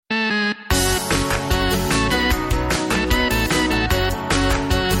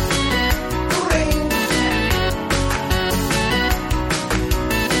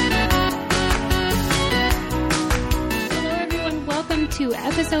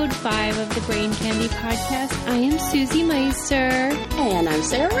episode 5 of the Brain Candy Podcast. I am Susie Meister. And I'm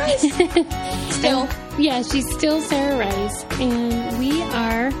Sarah Rice. Still. Yeah, she's still Sarah Rice. And we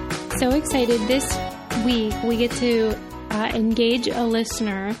are so excited. This week, we get to engage a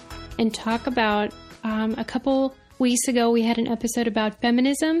listener and talk about, a couple weeks ago, we had an episode about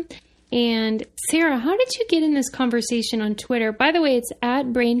feminism. And Sarah, how did you get in this conversation on Twitter? By the way, it's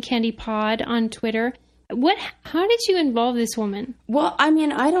at Brain Candy Pod on Twitter. How did you involve this woman? Well, I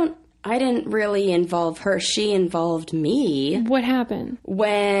mean, I didn't really involve her. She involved me. What happened?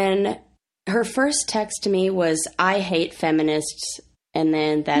 When her first text to me was, I hate feminists. And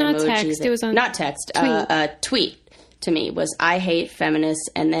then that not emoji. Text. It was on not text. Tweet. A tweet to me was, I hate feminists.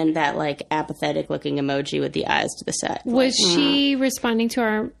 And then that like apathetic looking emoji with the eyes to the side. Was she responding to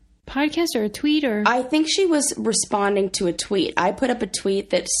our podcast or a tweet? Or I think she was responding to a tweet. I put up a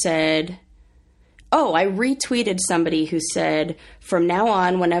tweet that said... Oh, I retweeted somebody who said, from now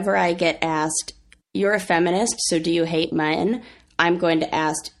on, whenever I get asked, you're a feminist, so do you hate men? I'm going to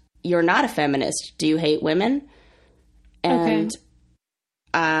ask, you're not a feminist, do you hate women? And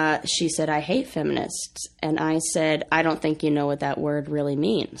she said, I hate feminists. And I said, I don't think you know what that word really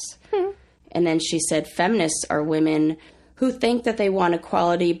means. And then she said, feminists are women who think that they want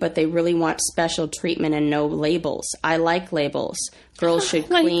equality, but they really want special treatment and no labels. I like labels. Girls should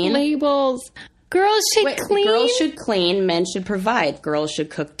clean. Labels. Girls should clean. Girls should clean. Men should provide. Girls should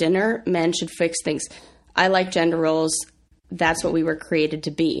cook dinner. Men should fix things. I like gender roles. That's what we were created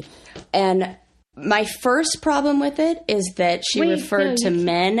to be. And my first problem with it is that she referred to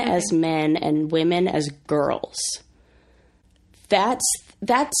men as men and women as girls. That's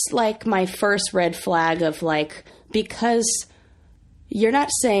like my first red flag of like, because you're not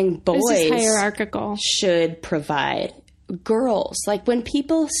saying boys this is hierarchical. Should provide. Girls, like when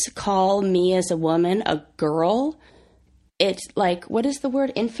people call me as a woman a girl, it's like, what is the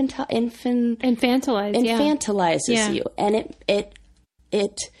word? Infantilizes you, and it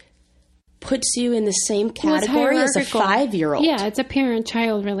puts you in the same category as a 5-year-old. Yeah, it's a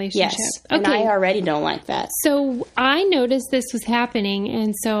parent-child relationship. Yes, and I already don't like that. So I noticed this was happening,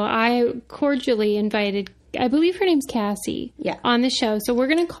 and so I cordially invited, I believe her name's Cassie, on the show. So we're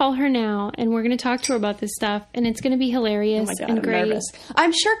going to call her now, and we're going to talk to her about this stuff, and it's going to be hilarious and great. Nervous.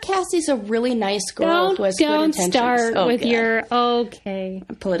 I'm sure Cassie's a really nice girl who has good intentions. Don't start with your,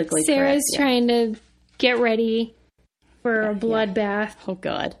 politically Sarah's correct, trying to get ready for a bloodbath. Oh,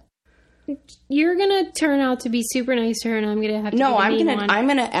 God. You're going to turn out to be super nice to her, and I'm going to have to I'm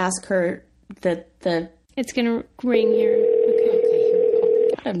going to ask her the... It's going to ring here.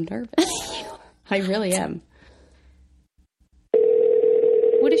 Okay. God, I'm nervous. I really am.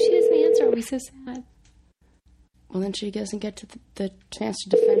 What if she doesn't answer? Are we so sad? Well, then she doesn't get to the chance to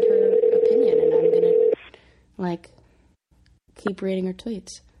defend her opinion, and I'm going to, keep reading her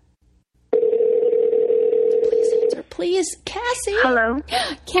tweets. Please answer. Please, Cassie. Hello.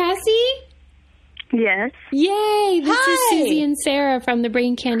 Cassie? Yes. Yay! This is Hi. Susie and Sarah from the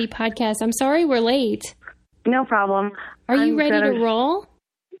Brain Candy Podcast. I'm sorry we're late. No problem. Are you ready to roll?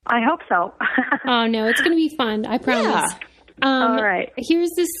 I hope so. Oh, no, it's going to be fun. I promise. All right.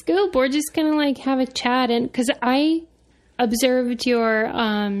 Here's the scoop. We're just going to have a chat. And because I observed your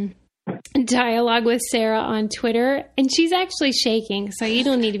dialogue with Sarah on Twitter, and she's actually shaking, so you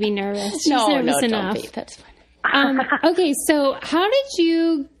don't need to be nervous. She's nervous enough. Don't be. That's fine. Okay, so how did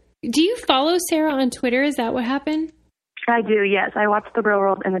do you follow Sarah on Twitter? Is that what happened? I do, yes. I watch The Real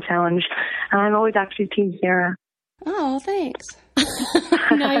World and The Challenge, and I'm always actually Team Sarah. Oh, thanks.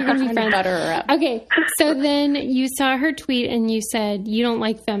 Now you're going to be friends. Butter her up. Okay, so then you saw her tweet and you said you don't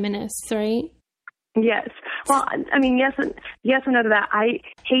like feminists, right? Yes. Well, I mean, yes and no to that. I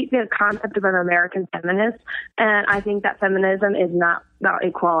hate the concept of an American feminist, and I think that feminism is not about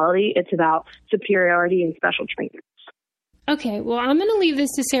equality. It's about superiority and special treatment. Okay, well, I'm going to leave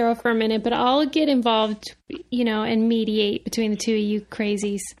this to Sarah for a minute, but I'll get involved, and mediate between the two of you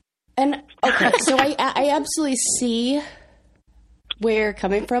crazies. And, okay, so I absolutely see where you're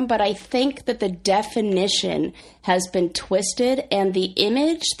coming from, but I think that the definition has been twisted, and the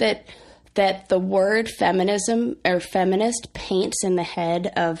image that the word feminism or feminist paints in the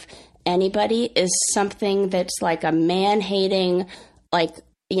head of anybody is something that's like a man-hating,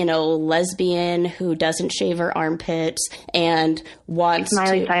 lesbian who doesn't shave her armpits and wants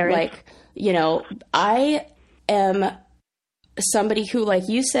Miley to, Cyrus. I am somebody who, like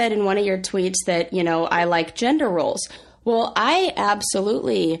you said in one of your tweets, that, I like gender roles. Well, I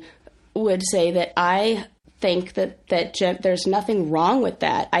absolutely would say that I think that there's nothing wrong with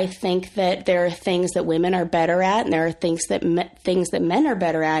that. I think that there are things that women are better at, and there are things that men are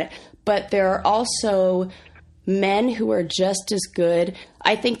better at. But there are also men who are just as good.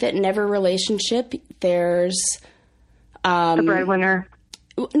 I think that in every relationship, there's the breadwinner.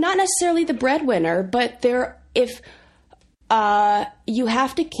 Not necessarily the breadwinner, but if you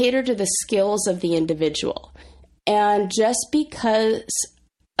have to cater to the skills of the individual. And just because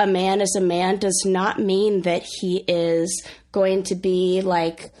a man is a man does not mean that he is going to be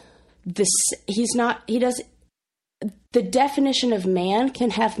like this. The definition of man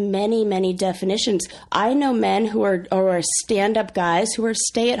can have many, many definitions. I know men who are stand-up guys who are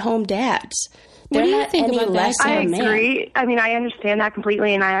stay-at-home dads. What do you think about that? I agree. I mean, I understand that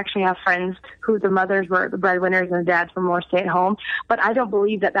completely, and I actually have friends who the mothers were the breadwinners and the dads were more stay-at-home. But I don't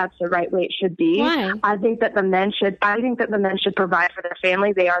believe that that's the right way it should be. Why? I think that the men should provide for their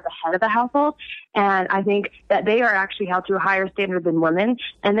family. They are the head of the household, and I think that they are actually held to a higher standard than women,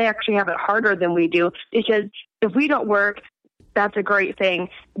 and they actually have it harder than we do, because if we don't work, that's a great thing.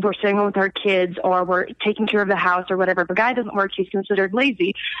 We're staying home with our kids, or we're taking care of the house, or whatever. If a guy doesn't work, he's considered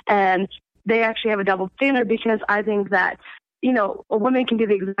lazy, and they actually have a double standard, because I think that, you know, a woman can do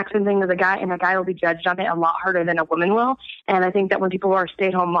the exact same thing as a guy, and a guy will be judged on it a lot harder than a woman will. And I think that when people are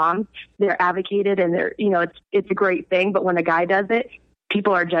stay-at-home moms, they're advocated, and they're, you know, it's a great thing. But when a guy does it,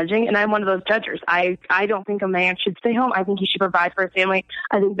 people are judging, and I'm one of those judgers. I don't think a man should stay home. I think he should provide for his family.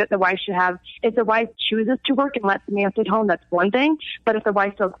 I think that the wife should have, if the wife chooses to work and lets the man stay home, that's one thing. But if the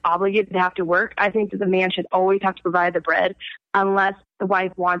wife feels obligated to have to work, I think that the man should always have to provide the bread, unless the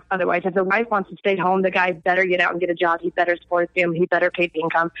wife wants otherwise. If the wife wants to stay home, the guy better get out and get a job. He better support his family. He better pay the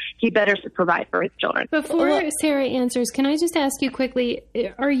income. He better provide for his children. Before Sarah answers, can I just ask you quickly,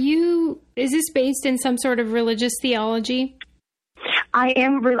 is this based in some sort of religious theology? I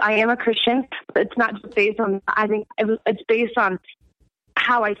am a Christian, but it's not just based on, I think it's based on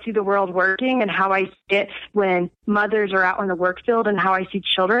how I see the world working and how I see it when mothers are out on the work field and how I see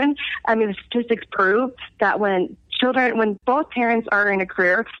children. I mean, the statistics prove that when both parents are in a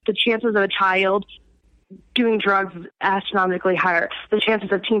career, the chances of a child doing drugs is astronomically higher. The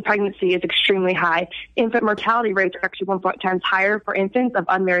chances of teen pregnancy is extremely high. Infant mortality rates are actually 1.5 times higher for infants of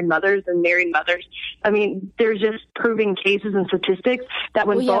unmarried mothers than married mothers. I mean, there's just proving cases and statistics that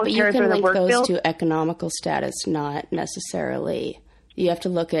when both parents are in the work field. You can link those to economical status, not necessarily. You have to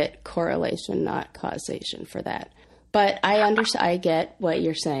look at correlation, not causation for that. But I get what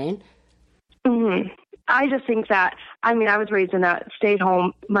you're saying. Mm-hmm. I just think that, I mean, I was raised in a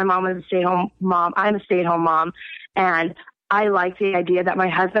stay-at-home, my mom was a stay-at-home mom. I'm a stay-at-home mom, and I like the idea that my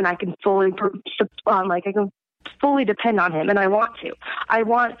husband, I can fully depend on him, and I want to. I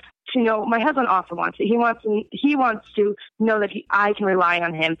want to know, my husband also wants it. He wants to know that I can rely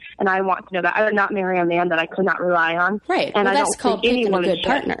on him, and I want to know that I would not marry a man that I could not rely on. Right. And well, that's called picking a good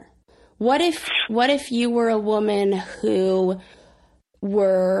partner. What if you were a woman who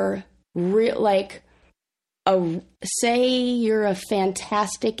were say you're a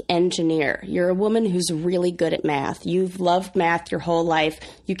fantastic engineer. You're a woman who's really good at math. You've loved math your whole life.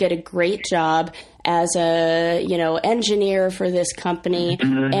 You get a great job as a, engineer for this company,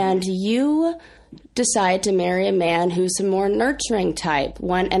 and you decide to marry a man who's a more nurturing type.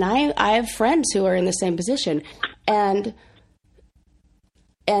 And I have friends who are in the same position, and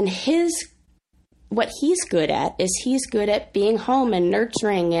what he's good at is he's good at being home and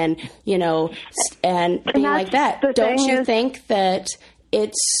nurturing and being like that. Don't you think that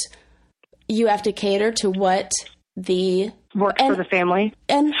you have to cater to what the works for the family?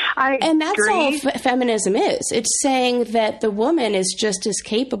 And that's all feminism is. It's saying that the woman is just as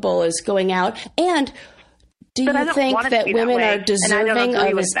capable as going out. And do you think that women are deserving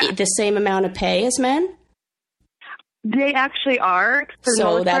of the same amount of pay as men? They actually are.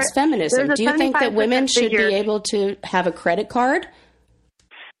 So that's feminism. Do you think that women should be able to have a credit card?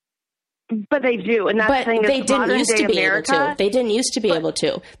 But they do, and that's the thing. They didn't used to be able to. They didn't used to be able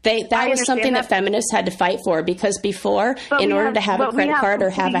to. That was something that feminists had to fight for, because before, in order to have a credit card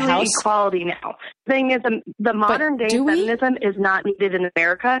or have a house, equality now. The thing is, the modern day feminism is not needed in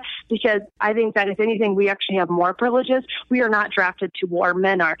America, because I think that if anything, we actually have more privileges. We are not drafted to war.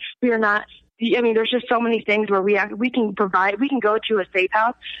 Men are. We are not. I mean, there's just so many things where we can provide. We can go to a safe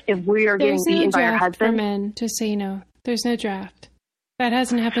house if we are getting beaten by our husband. For men, just so you know, there's no draft. That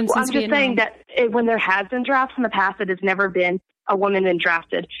hasn't happened since Vietnam. I'm just saying that when there has been drafts in the past, it has never been a woman been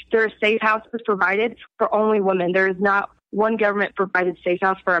drafted. There are safe houses provided for only women. There is not one government provided safe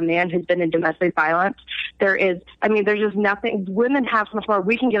house for a man who's been in domestic violence. There's just nothing. Women have so much more.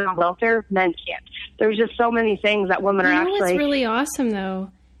 We can get on welfare. Men can't. There's just so many things that women are actually. What's really awesome,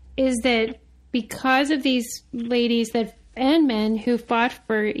 though, is that because of these ladies and men who fought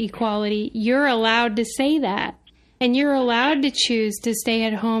for equality, you're allowed to say that. and you're allowed to choose to stay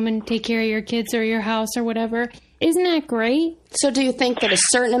at home and take care of your kids or your house or whatever. Isn't that great? So do you think that a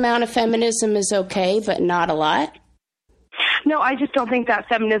certain amount of feminism is okay, but not a lot? No, I just don't think that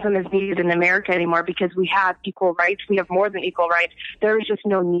feminism is needed in America anymore because we have equal rights. We have more than equal rights. There is just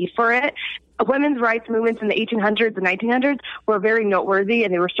no need for it. Women's rights movements in the 1800s and 1900s were very noteworthy,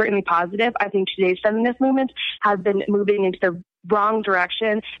 and they were certainly positive. I think today's feminist movements have been moving into the wrong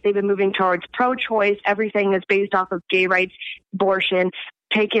direction. They've been moving towards pro-choice. Everything is based off of gay rights, abortion.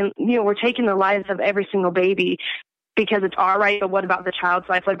 We're taking the lives of every single baby because it's our right, but what about the child's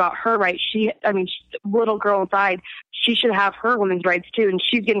life? What about her right? Little girl inside, she should have her women's rights too, and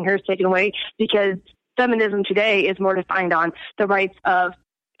she's getting hers taken away because feminism today is more defined on the rights of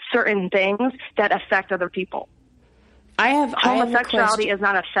certain things that affect other people. Homosexuality is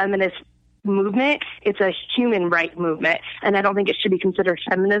not a feminist movement. It's a human right movement, and I don't think it should be considered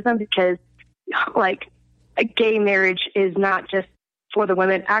feminism because, a gay marriage is not just for the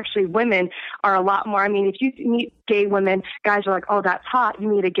women. Actually, women are a lot more. I mean, if you meet gay women, guys are like, oh, that's hot. You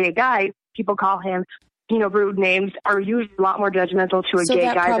meet a gay guy, people call him, rude names, are usually a lot more judgmental to a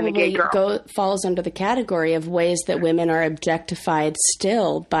gay guy than a gay girl. So that falls under the category of ways that women are objectified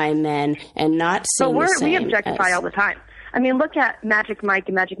still by men and not seen the same. We objectify all the time. I mean, look at Magic Mike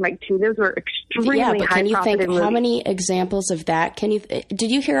and Magic Mike 2. Those were extremely high-profited movies. Can you think how many examples of that?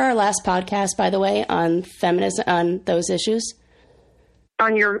 Did you hear our last podcast, by the way, on feminism, on those issues?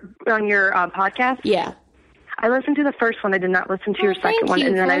 On your podcast? Yeah. I listened to the first one. I did not listen to your second one,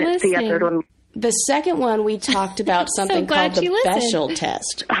 and then I didn't see a third one. The second one, we talked about something called the Bechdel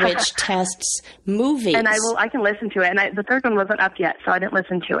test, which tests movies. And I can listen to it. And the third one wasn't up yet, so I didn't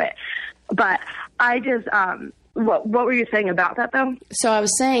listen to it. But I just, what were you saying about that, though? So I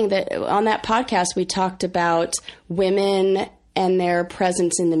was saying that on that podcast, we talked about women and their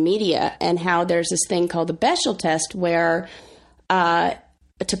presence in the media and how there's this thing called the Bechdel test where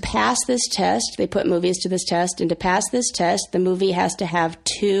to pass this test, they put movies to this test, and to pass this test, the movie has to have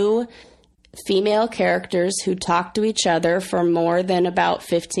two female characters who talk to each other for more than about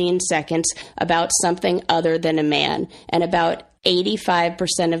 15 seconds about something other than a man. And about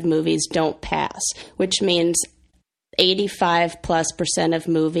 85% of movies don't pass, which means 85+% of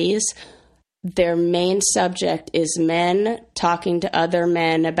movies, their main subject is men talking to other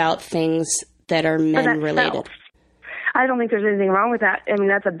men about things that are men related. I don't think there's anything wrong with that. I mean,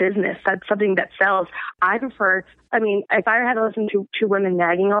 that's a business. That's something that sells. I prefer, if I had to listen to women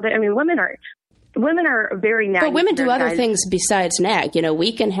nagging all day, women are very nagging. But women do other things besides nag.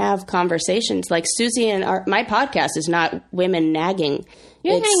 We can have conversations. Like Susie and my podcast is not women nagging.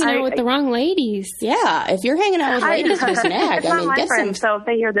 You're hanging out with the wrong ladies. Yeah, if you're hanging out with ladies, just nag. It's not my friend, so if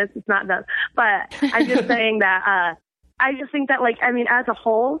they hear this, it's not them. But I'm just saying that I just think that, as a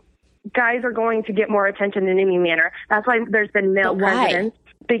whole, guys are going to get more attention in any manner. That's why there's been male presidents,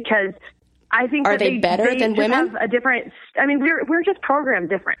 because I think are they better than women? Have a different. We're just programmed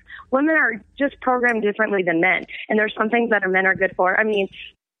different. Women are just programmed differently than men, and there's some things that men are good for.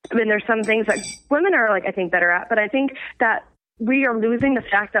 There's some things that women are I think better at. But I think that we are losing the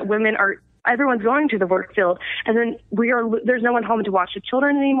fact that women are. Everyone's going to the work field, and then there's no one home to watch the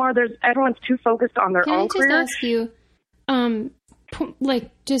children anymore. Everyone's too focused on their own career. Can I just ask you,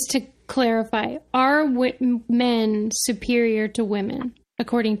 just to clarify, are men superior to women,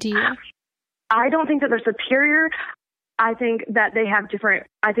 according to you? I don't think that they're superior. I think that they have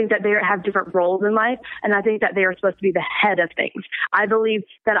different roles in life, and I think that they are supposed to be the head of things. I believe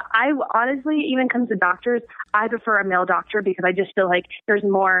that I honestly, even comes to doctors, I prefer a male doctor because I just feel like I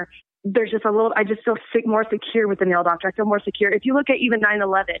just feel more secure with the male doctor. I feel more secure. If you look at even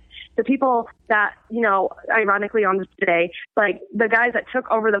 9/11, the people that, ironically on this today, the guys that took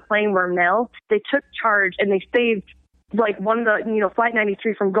over the plane were male. They took charge and they saved one of the, Flight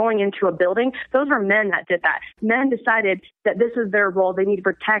 93 from going into a building. Those were men that did that. Men decided that this is their role. They need to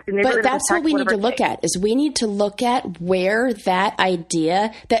protect. But that's what we need to look at, is we need to look at where that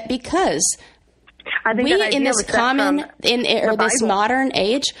idea, that because I think we in this this modern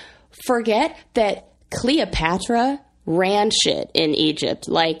age forget that Cleopatra ran shit in Egypt.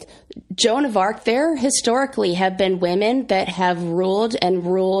 Joan of Arc, there historically have been women that have ruled and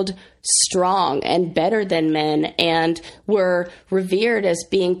ruled strong and better than men and were revered as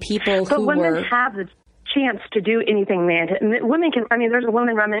being people who were... But women have the chance to do anything, man. Women can, there's a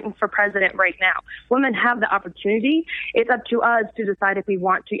woman running for president right now. Women have the opportunity. It's up to us to decide if we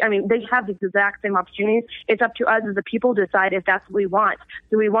want to. They have the exact same opportunities. It's up to us as the people to decide if that's what we want.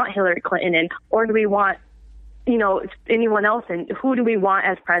 Do we want Hillary Clinton in, or do we want anyone else, and who do we want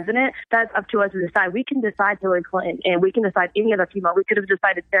as president? That's up to us to decide. We can decide Hillary Clinton, and we can decide any other female. We could have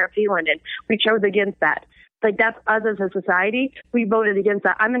decided Sarah Palin, and we chose against that. Like, that's us as a society. We voted against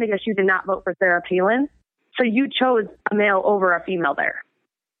that. I'm going to guess you did not vote for Sarah Palin. So you chose a male over a female there.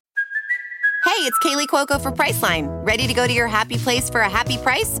 Hey, it's Kaylee Cuoco for Priceline. Ready to go to your happy place for a happy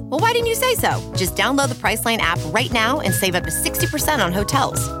price? Well, why didn't you say so? Just download the Priceline app right now and save up to 60% on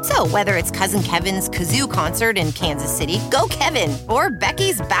hotels. So whether it's Cousin Kevin's Kazoo Concert in Kansas City, go Kevin, or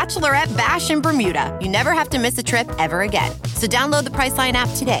Becky's Bachelorette Bash in Bermuda, you never have to miss a trip ever again. So download the Priceline app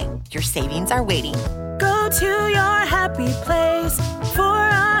today. Your savings are waiting. Go to your happy place for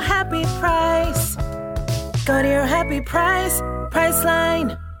a happy price. Go to your happy price,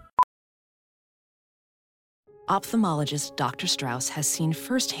 Priceline. Ophthalmologist Dr. Strauss has seen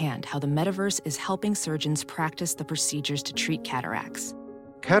firsthand how the metaverse is helping surgeons practice the procedures to treat cataracts.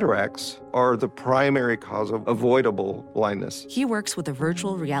 Cataracts are the primary cause of avoidable blindness. He works with a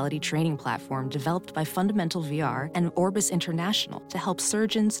virtual reality training platform developed by Fundamental VR and Orbis International to help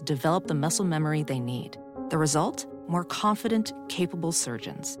surgeons develop the muscle memory they need. The result? More confident, capable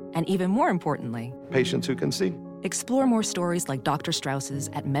surgeons. And even more importantly, Patients who can see. explore more stories like Dr. Strauss's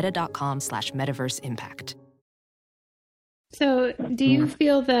at meta.com/metaverseimpact. So, do you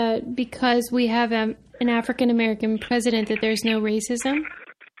feel that because we have an African-American president that there's no racism?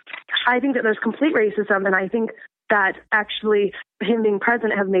 I think that there's complete racism, and I think that actually him being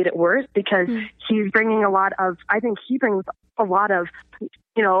president has made it worse because he's bringing I think he brings a lot of,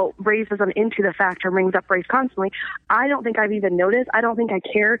 racism into the factor, brings up race constantly. I don't think I've even noticed. I don't think I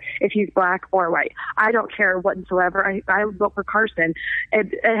care if he's black or white. I don't care whatsoever. I vote for Carson.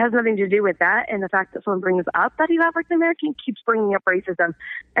 It has nothing to do with that, and the fact that someone brings up that he's African American keeps bringing up racism.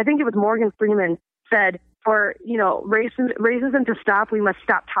 I think it was Morgan Freeman said, for racism to stop, we must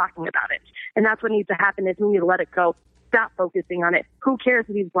stop talking about it, and that's what needs to happen. Is we need to let it go. Stop focusing on it. Who cares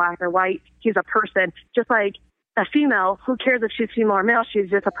if he's black or white? He's a person, just like a female. Who cares if she's female or male? She's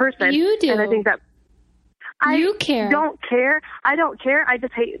just a person. You do. And I think that you care. Don't care. I don't care. I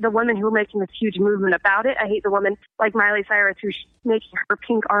just hate the women who are making this huge movement about it. I hate the woman like Miley Cyrus who's making her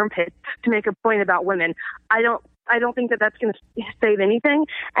pink armpits to make a point about women. I don't think that that's going to save anything.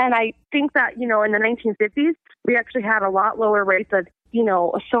 And I think that, in the 1950s, we actually had a lot lower rates of,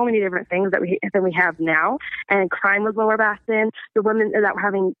 so many different things than we have now. And crime was lower back then. The women that were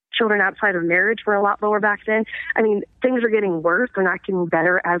having children outside of marriage were a lot lower back then. I mean, things are getting worse. They're not getting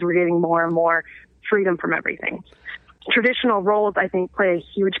better as we're getting more and more freedom from everything. Traditional roles, I think, play a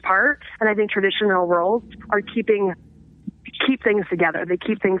huge part. And I think traditional roles are keep things together. They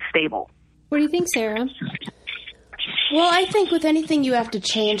keep things stable. What do you think, Sarah? Well, I think with anything you have to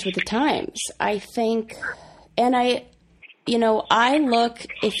change with the times. I think, and I look,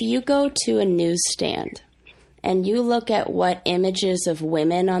 if you go to a newsstand and you look at what images of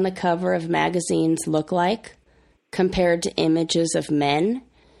women on the cover of magazines look like compared to images of men,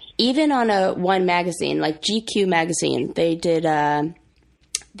 even on one magazine, like GQ magazine, they did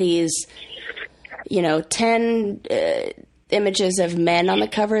these, 10 images of men on the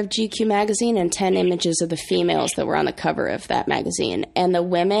cover of GQ magazine and 10 images of the females that were on the cover of that magazine. And the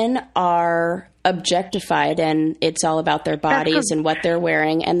women are objectified, and it's all about their bodies and what they're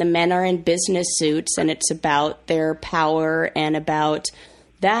wearing. And the men are in business suits, and it's about their power and about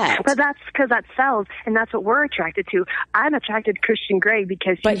that. But that's because that sells, and that's what we're attracted to. I'm attracted to Christian Grey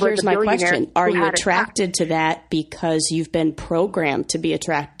because But he was here's a my billionaire. question. Are you attracted to that because you've been programmed to be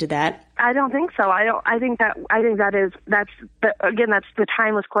attracted to that? I don't think so. I think that's the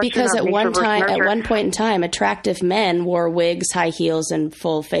timeless question. Because of at one nurture. point in time, attractive men wore wigs, high heels, and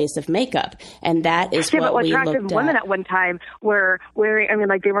full face of makeup, and that is what we looked at. Attractive women at one time were wearing.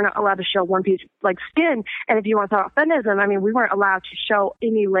 They were not allowed to show one piece like skin. And if you want to talk about feminism, we weren't allowed to show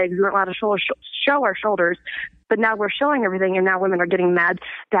any legs. We weren't allowed to show our shoulders. But now we're showing everything, and now women are getting mad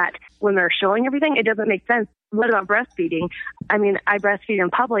that women are showing everything. It doesn't make sense. What about breastfeeding? I breastfeed in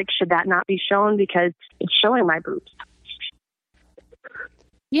public. Should that not be shown because it's showing my boobs?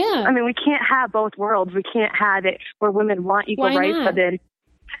 Yeah. We can't have both worlds. We can't have it where women want equal rights,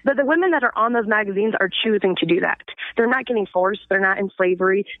 but the women that are on those magazines are choosing to do that. They're not getting forced. They're not in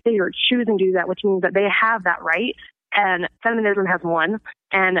slavery. They are choosing to do that, which means that they have that right. And feminism has won.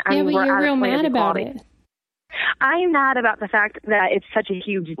 And but we're you're at real a point mad of about equality. it. I'm not about the fact that it's such a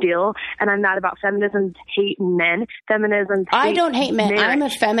huge deal, and I'm not about feminism hate men. I don't hate men. marriage. I'm a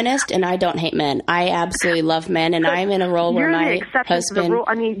feminist, and I don't hate men. I absolutely love men, and I'm in a role where my husband.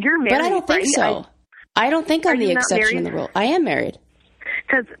 You're married, but I don't think so. I don't think I'm the exception in the rule. I am married.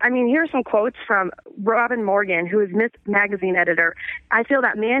 Because, here are some quotes from Robin Morgan, who is Miss Magazine editor. I feel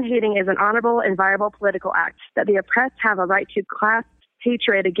that man-hating is an honorable and viable political act, that the oppressed have a right to class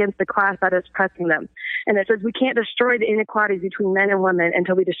hatred against the class that is oppressing them. And it says we can't destroy the inequalities between men and women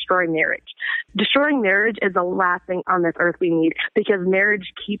until we destroy marriage. destroying marriage is the last thing on this earth we need, because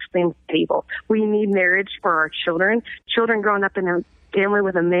marriage keeps things stable. We need marriage for our children. Children growing up in a family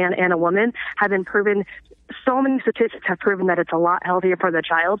with a man and a woman have been proven, so many statistics have proven that it's a lot healthier for the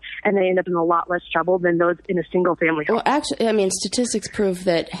child, and they end up in a lot less trouble than those in a single family home. Well, actually, I mean, statistics prove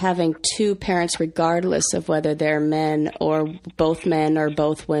that having two parents, regardless of whether they're men or both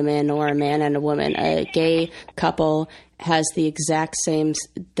women, or a man and a woman, a gay couple has the exact same,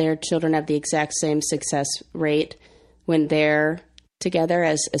 their children have the exact same success rate when they're together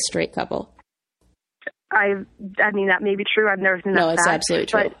as a straight couple. I mean, that may be true. I've never seen that. No, it's fact, absolutely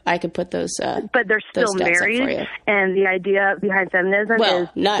true. I could put those. But they're still married, and the idea behind feminism is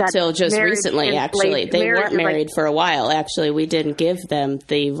not till just recently. Actually, they weren't married for a while. Actually, we didn't give them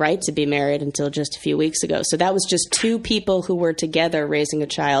the right to be married until just a few weeks ago. So that was just two people who were together raising a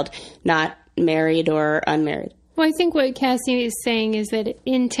child, not married or unmarried. Well, I think what Cassie is saying is that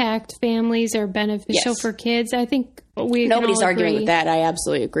intact families are beneficial for kids. I think nobody's arguing with that. I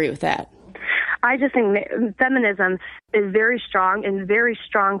absolutely agree with that. I just think feminism is very strong, and very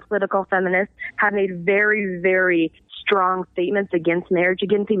strong political feminists have made very, very strong statements against marriage,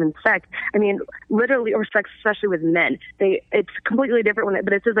 against even sex. I mean, literally, or sex, especially with men. It's completely different,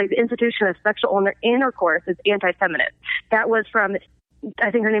 but it says like the institution of sexual intercourse is anti-feminist. That was from, I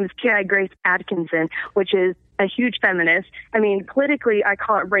think her name is P.I. Grace Atkinson, which is a huge feminist. I mean, politically, I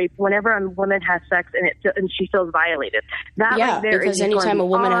call it rape whenever a woman has sex and she feels violated. That right there because anytime a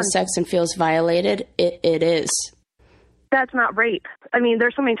woman has sex and feels violated, it is. That's not rape. I mean,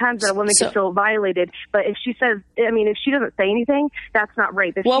 there's so many times that a woman can feel violated, but if she says, I mean, if she doesn't say anything, that's not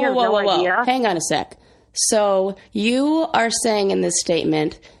rape. If she has no idea. Hang on a sec. So you are saying in this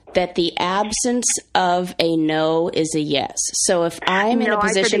statement that the absence of a no is a yes. So if I'm in a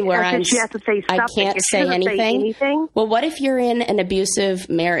position where I can't say anything, well, what if you're in an abusive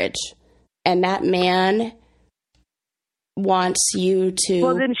marriage and that man wants you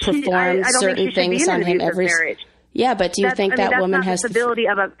to perform certain things on him every marriage? Yeah, but do you think that woman has the ability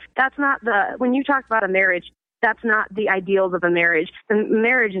of a? That's not the when you talk about a marriage. That's not the ideals of a marriage. The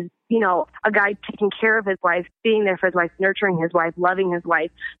marriage is, a guy taking care of his wife, being there for his wife, nurturing his wife, loving his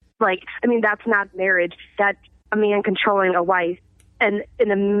wife. That's not marriage. That's a man controlling a wife, and in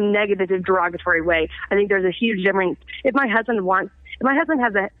a negative, derogatory way. I think there's a huge difference. If my husband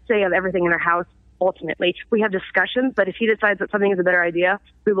has a say of everything in our house, ultimately, we have discussions, but if he decides that something is a better idea,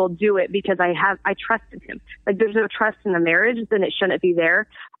 we will do it because I trusted him. Like, there's no trust in the marriage, then it shouldn't be there.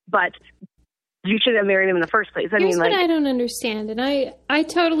 But you shouldn't have married him in the first place. Here's what I don't understand, and I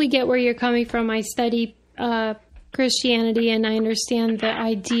totally get where you're coming from. I study Christianity, and I understand the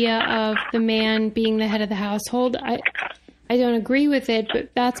idea of the man being the head of the household. I don't agree with it,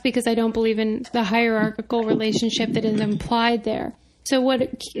 but that's because I don't believe in the hierarchical relationship that is implied there. So what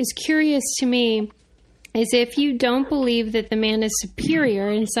is curious to me is if you don't believe that the man is superior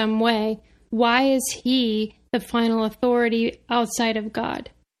in some way, why is he the final authority outside of God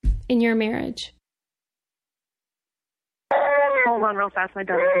in your marriage? Hold on real fast. My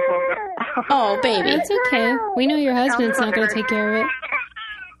daughter. Oh, baby. It's okay. We know your husband's not going to take care of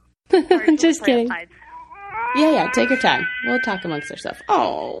it. Sorry, just kidding. Yeah, take your time. We'll talk amongst ourselves.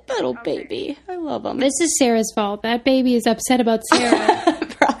 Oh, little baby. I love him. This is Sarah's fault. That baby is upset about Sarah.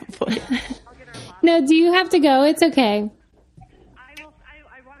 Probably. No, do you have to go? It's okay. I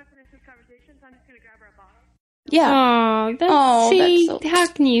want to finish this conversation, so I'm just going to grab her a bottle. Yeah. That's so... How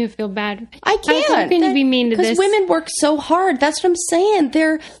can you feel bad? I can't. How can you be mean to this? Because women work so hard. That's what I'm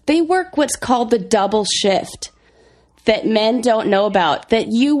saying. They work what's called the double shift that men don't know about. That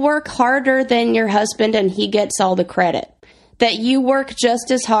you work harder than your husband and he gets all the credit. That you work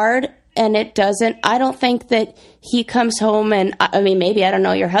just as hard and it doesn't. I don't think that he comes home and, I mean, maybe I don't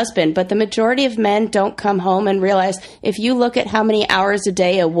know your husband, but the majority of men don't come home and realize if you look at how many hours a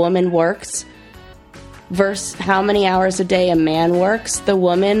day a woman works versus how many hours a day a man works, the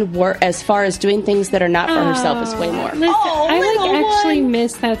woman, as far as doing things that are not for herself, is way more. Listen, I actually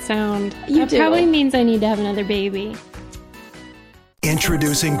miss that sound. That probably means I need to have another baby.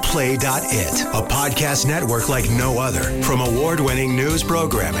 Introducing Play.it, a podcast network like no other. From award-winning news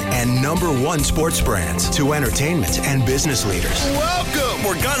programming and #1 sports brands to entertainment and business leaders. Welcome!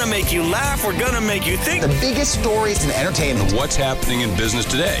 We're gonna make you laugh. We're gonna make you think. The biggest stories in entertainment. What's happening in business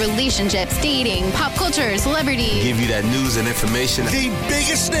today? Relationships, dating, pop culture, celebrity. Give you that news and information. The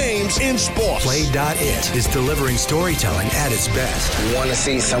biggest names in sports. Play.it is delivering storytelling at its best. Want to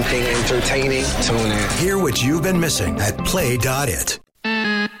see something entertaining? Tune in. Hear what you've been missing at Play.it.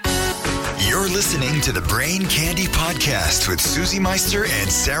 You're listening to the Brain Candy Podcast with Susie Meister and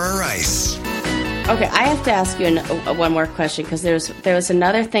Sarah Rice. Okay, I have to ask you one more question, because there was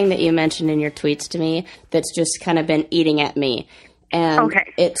another thing that you mentioned in your tweets to me that's just kind of been eating at me. And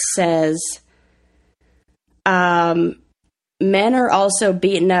it says, men are also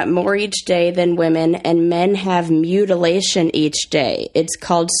beaten up more each day than women, and men have mutilation each day. It's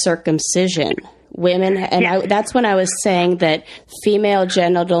called circumcision. Women, and that's when I was saying that female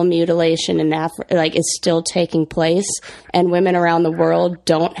genital mutilation in Africa, is still taking place, and women around the world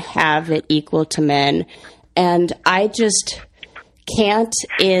don't have it equal to men. And I just can't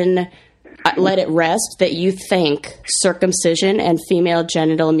let it rest that you think circumcision and female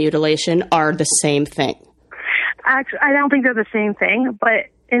genital mutilation are the same thing. Actually, I don't think they're the same thing, but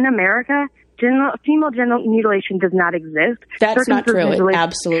in America, female genital mutilation does not exist. That's not true. It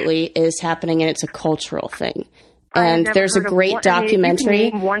absolutely is happening, and it's a cultural thing. And there's a great documentary.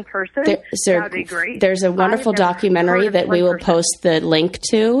 If you name one person, that would be great. There's a wonderful documentary that we will post the link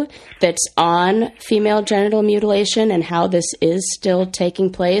to that's on female genital mutilation and how this is still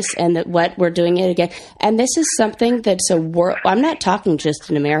taking place, and that what we're doing it again. And this is something that's I'm not talking just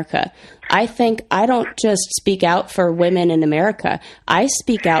in America. I think I don't just speak out for women in America. I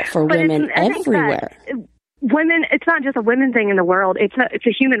speak out for women everywhere. Women, it's not just a women thing in the world. It's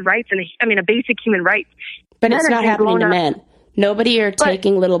a human rights, and a basic human right. But it's not happening to men. Nobody are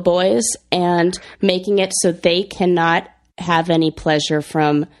taking little boys and making it so they cannot have any pleasure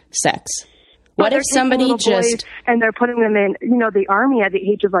from sex. What if somebody just... And they're putting them in, the army at the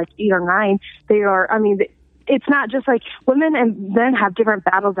age of 8 or 9. They are, it's not just women and men have different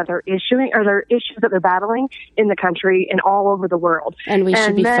battles that they're issuing, or their issues that they're battling in the country and all over the world. And we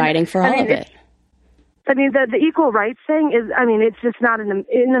should be fighting for all of it. The equal rights thing is, it's just not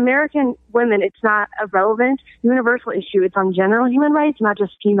in American women, it's not a relevant universal issue. It's on general human rights, not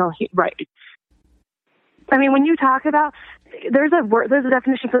just female rights. When you talk about, there's a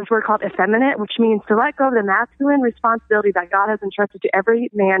definition for this word called effeminate, which means to let go of the masculine responsibility that God has entrusted to every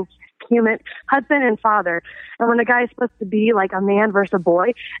man, human, husband and father. And when a guy is supposed to be like a man versus a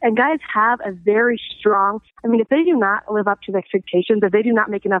boy, and guys have a very strong, if they do not live up to the expectations, if they do not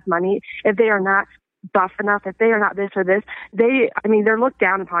make enough money, if they are not buff enough, if they are not this or this, they're looked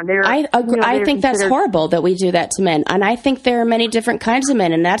down upon. I agree. I think that's horrible that we do that to men. And I think there are many different kinds of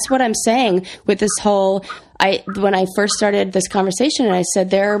men. And that's what I'm saying with this whole, when I first started this conversation, and I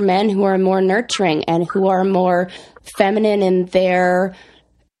said there are men who are more nurturing and who are more feminine in their...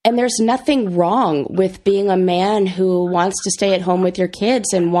 And there's nothing wrong with being a man who wants to stay at home with your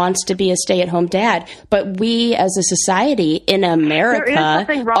kids and wants to be a stay-at-home dad. But we, as a society in America,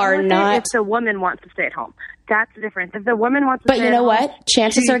 are not. If the woman wants to stay at home, that's different. If the woman wants to, but you know what?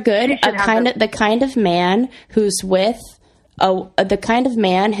 Chances are good. The kind of man who's with the kind of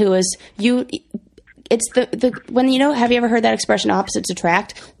man who is you. It's when have you ever heard that expression, opposites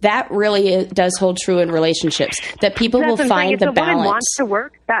attract? That really does hold true in relationships, that people will find the balance. If the woman wants to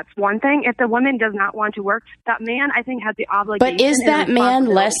work, that's one thing. If the woman does not want to work, that man, I think, has the obligation. But is that man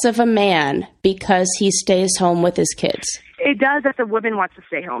less of a man because he stays home with his kids? It does if the woman wants to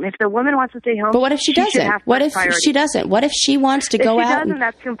stay home. If the woman wants to stay home, but what if she doesn't? What if she doesn't? What if she wants to go out?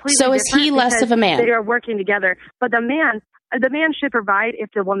 That's completely so is he less of a man? They are working together, but the man should provide if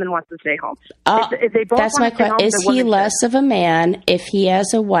the woman wants to stay home. If they both that's my question. Is he less of a man if he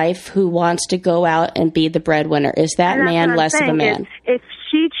has a wife who wants to go out and be the breadwinner? Is that man less of a man? If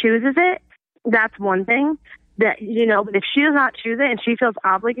she chooses it, that's one thing. But if she does not choose it and she feels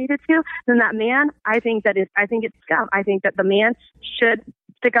obligated to, then that man, I think it's scum. I think that the man should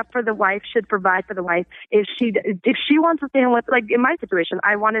stick up for the wife, should provide for the wife. If she wants to stay home, in my situation,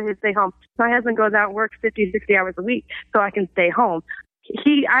 I wanted to stay home. My husband goes out and works 50, 60 hours a week so I can stay home.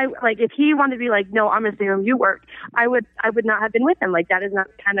 If he wanted to be no, I'm going to stay home, you work, I would not have been with him. That is not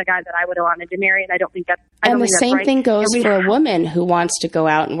the kind of guy that I would have wanted to marry, and I don't think that's And the same thing goes for a woman who wants to go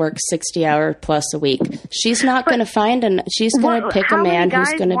out and work 60 hours plus a week. She's not going to find she's going to pick a man who's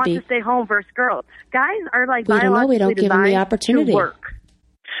going to be... want to stay home versus girls? Guys are we don't know. We don't give them the opportunity.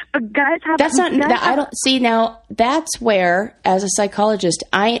 But guys have... I don't see now. That's where, as a psychologist,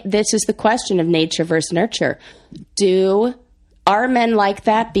 this is the question of nature versus nurture. Are men like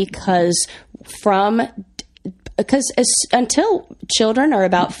that because until children are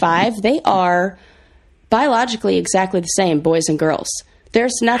about 5, they are biologically exactly the same, boys and girls.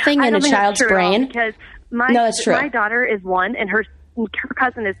 There's nothing in a child's brain. Because that's true. My daughter is 1 and her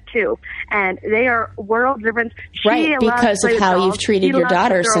cousin is 2, and they are world different. Right, because of how you've treated your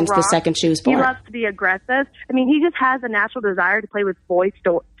daughter since the second she was born. He loves to be aggressive. He just has a natural desire to play with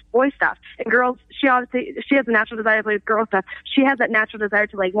boy stuff. And girls, she has a natural desire to play with girl stuff. She has that natural desire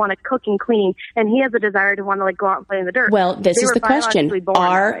to like want to cook and clean, and he has a desire to want to like go out and play in the dirt. Well, this is the question.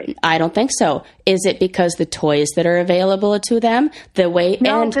 I don't think so. Is it because the toys that are available to them, the way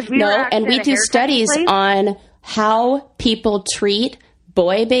and we do studies on how people treat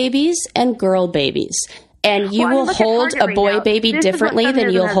boy babies and girl babies. And you will hold a boy baby differently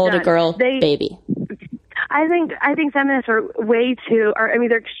than you'll hold a girl baby. I think feminists are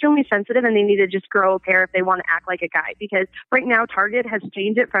they're extremely sensitive, and they need to just grow a pair if they want to act like a guy. Because right now Target has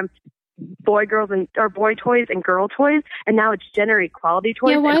changed it from boy toys and girl toys, and now it's gender equality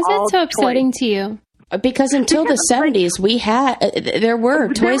toys. Yeah, why is that so upsetting to you? Because until the 70s, there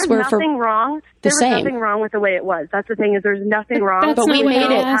were toys were for wrong. the same. There was nothing wrong with the way it was. That's the thing, is there's nothing wrong. But we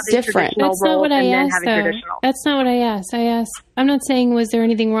made it different. That's not what I asked, though. That's not what I asked. I'm not saying was there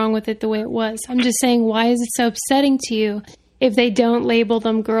anything wrong with it the way it was. I'm just saying, why is it so upsetting to you if they don't label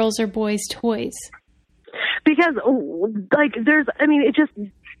them girls or boys' toys? Because, there's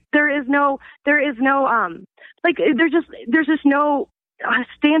just no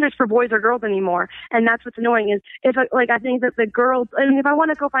standards for boys or girls anymore, and that's what's annoying. Is I think that the girls, if I want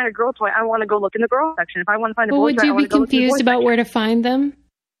to go find a girl toy, I want to go look in the girl section. If I want to find a boy toy, I want to go look in the boy section. Would you be confused about where to find them?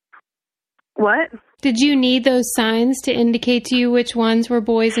 What? Did you need those signs to indicate to you which ones were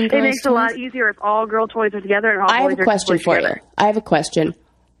boys and girls? It makes it a lot easier if all girl toys are together and all boys are together. I have a question for you. I have a question.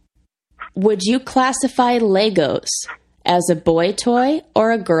 Would you classify Legos as a boy toy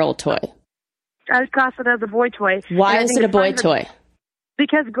or a girl toy? I would class it as a boy toy. Why is it a boy toy?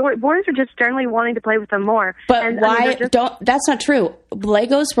 Because boys are just generally wanting to play with them more. But that's not true.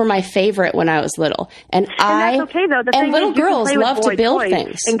 Legos were my favorite when I was little. And that's okay, though. The thing little girls love to build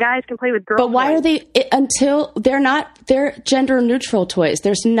things. And guys can play with girls. But why are they, they're gender neutral toys.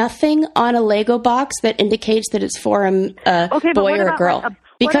 There's nothing on a Lego box that indicates that it's for a boy or a girl.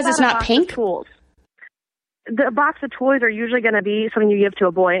 Because it's not pink. The box of toys are usually going to be something you give to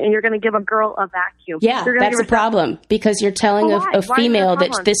a boy, and you're going to give a girl a vacuum. Yeah, that's a problem, because you're telling a female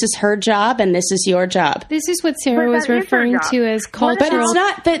that this is her job and this is your job. This is what Sarah was referring to as cultural. But it's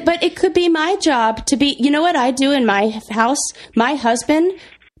not. But it could be my job to be. You know what I do in my house? My husband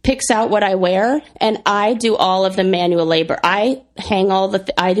picks out what I wear, and I do all of the manual labor. I hang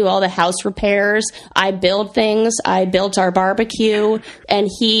I do all the house repairs. I build things. I built our barbecue, and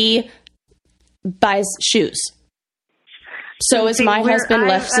he buys shoes. So is my husband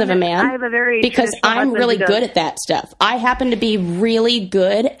less of a man? I have a very because I'm really good at that stuff. I happen to be really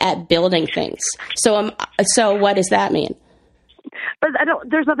good at building things. So what does that mean? But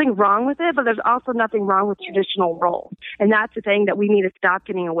there's nothing wrong with it, but there's also nothing wrong with traditional roles. And that's the thing that we need to stop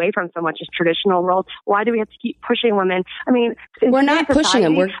getting away from so much, is traditional roles. Why do we have to keep pushing women? I mean, we're not pushing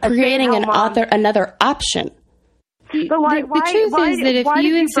them. We're creating another option. But why, the truth is that if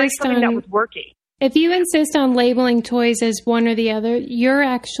you insist on labeling toys as one or the other, you're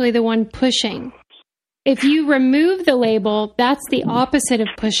actually the one pushing. If you remove the label, that's the opposite of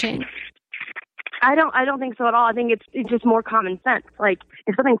pushing. I don't think so at all. I think it's just more common sense. Like,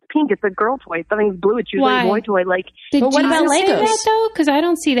 if something's pink, it's a girl toy. If something's blue, it's usually a boy toy. Like, Did what about Jesus Legos? say that, though? Because I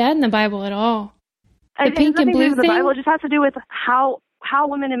don't see that in the Bible at all. The pink and blue thing? The Bible just has to do with how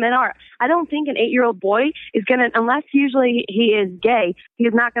women and men are. I don't think an 8-year-old boy is going to, unless usually he is gay,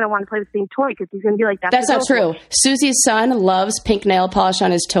 he's not going to want to play the same toy, because he's going to be like, that's not true. Susie's son loves pink nail polish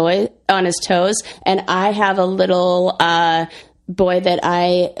on his toes, and I have a little boy that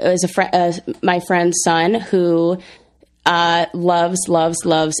is my friend's son who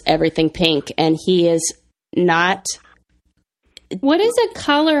loves everything pink, and he is not. What does a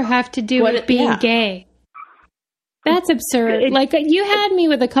color have to do with being gay? That's absurd. You had me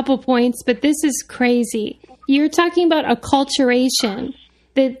with a couple points, but this is crazy. You're talking about acculturation.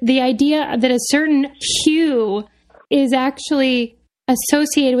 The idea that a certain hue is actually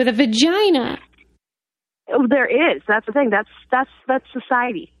associated with a vagina. Oh, there is. That's the thing. That's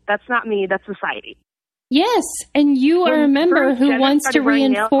society. That's not me. That's society. Yes, and you are a member who wants to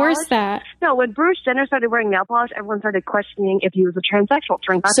reinforce that. No, when Bruce Jenner started wearing nail polish, everyone started questioning if he was a transsexual.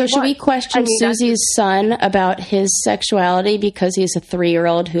 So should we question Susie's son about his sexuality because he's a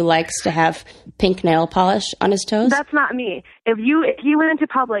 3-year-old who likes to have pink nail polish on his toes? That's not me. If you went into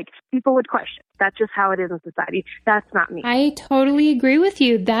public, people would question. That's just how it is in society. That's not me. I totally agree with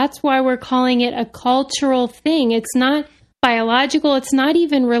you. That's why we're calling it a cultural thing. It's not biological. It's not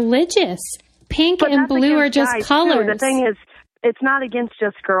even religious. Pink and blue are just colors. The thing is, it's not against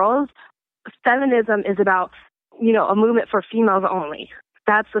just girls. Feminism is about, a movement for females only.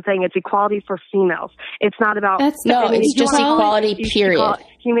 That's the thing. It's equality for females. It's not about... it's just equality, period.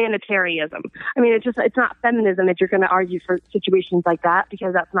 Humanitarianism. I mean, it's not feminism if you're going to argue for situations like that,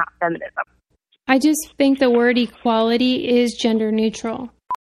 because that's not feminism. I just think the word equality is gender neutral.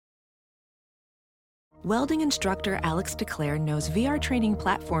 Welding instructor Alex DeClaire knows VR training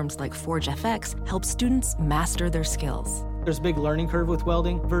platforms like Forge FX help students master their skills. There's a big learning curve with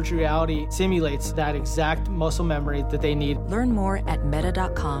welding. Virtual reality simulates that exact muscle memory that they need. Learn more at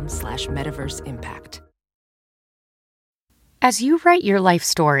meta.com/metaverseimpact. As you write your life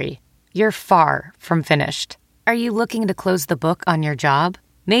story, you're far from finished. Are you looking to close the book on your job?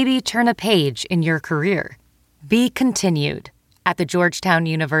 Maybe turn a page in your career? Be continued at the Georgetown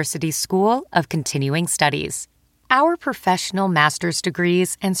University School of Continuing Studies. Our professional master's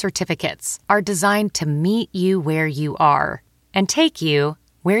degrees and certificates are designed to meet you where you are and take you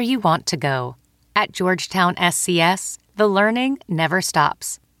where you want to go. At Georgetown SCS, the learning never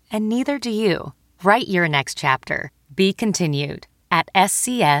stops, and neither do you. Write your next chapter. Be continued at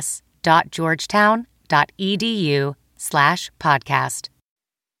scs.georgetown.edu/podcast.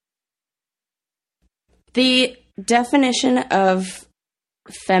 The definition of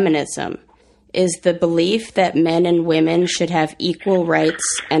feminism is the belief that men and women should have equal rights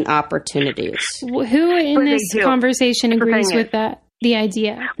and opportunities. Who in this conversation agrees with that? The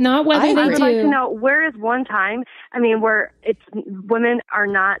idea, not whether they do. I would like to know, where is one time? I mean, where women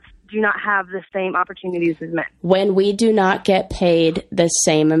do not have the same opportunities as men. When we do not get paid the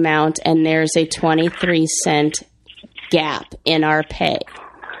same amount, and there's a 23-cent gap in our pay.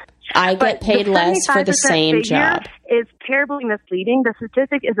 I get paid less for the same job. Is terribly misleading. The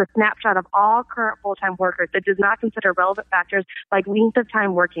statistic is a snapshot of all current full-time workers. It does not consider relevant factors like length of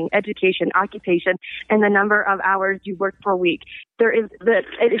time working, education, occupation, and the number of hours you work per week. It's a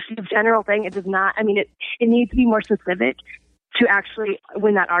general thing. It does not. I mean, it needs to be more specific to actually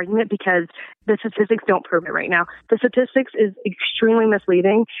win that argument, because the statistics don't prove it right now. The statistics is extremely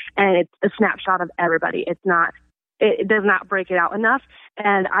misleading, and it's a snapshot of everybody. It does not break it out enough.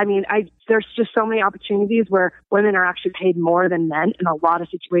 And I mean, there's just so many opportunities where women are actually paid more than men in a lot of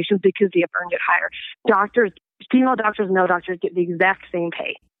situations because they have earned it higher. Female doctors and no doctors get the exact same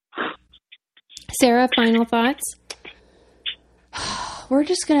pay. Sarah, final thoughts? We're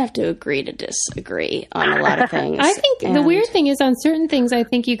just going to have to agree to disagree on a lot of things. I think the weird thing is, on certain things, I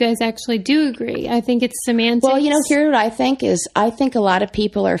think you guys actually do agree. I think it's semantics. Well, here's what I think is, I think a lot of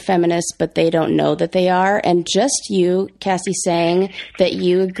people are feminists, but they don't know that they are. And just you, Cassie, saying that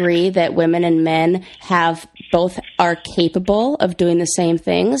you agree that women and men both are capable of doing the same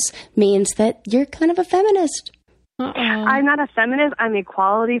things means that you're kind of a feminist. I'm not a feminist. I'm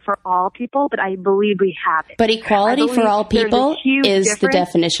equality for all people, but I believe we have it. But equality for all people is the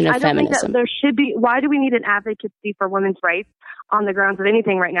definition of feminism. There should be. Why do we need an advocacy for women's rights on the grounds of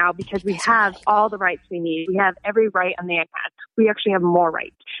anything right now? Because we have all the rights we need. We have every right a man has. We actually have more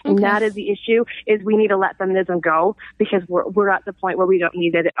rights. And that is the issue, is we need to let feminism go, because we're at the point where we don't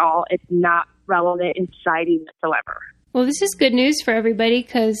need it at all. It's not relevant in society whatsoever. Well, this is good news for everybody,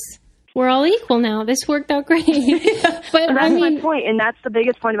 because we're all equal now. This worked out great. But that's my point, and that's the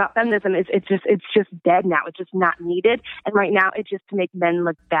biggest point about feminism is it's just dead now. It's just not needed, and right now it's just to make men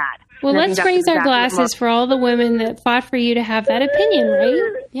look bad. Well, let's raise our glasses for all the women that fought for you to have that opinion, right?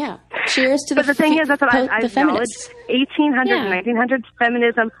 Yeah. Cheers to the. But the thing is, that's what I acknowledge. 1800s, 1900s,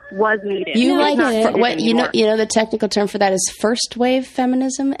 feminism was needed. You know the technical term for that is first wave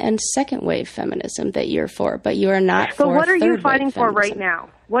feminism and second wave feminism that you're for, but you are not for. So what are you fighting for feminism. right now?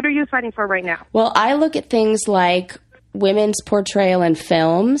 What are you fighting for right now? Well, I look at things like women's portrayal in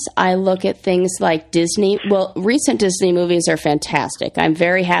films. I look at things like Disney. Well, recent Disney movies are fantastic. I'm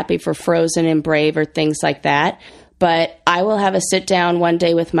very happy for Frozen and Brave or things like that. But I will have a sit down one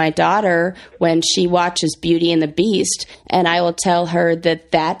day with my daughter when she watches Beauty and the Beast, and I will tell her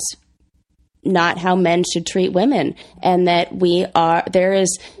that that's not how men should treat women, and that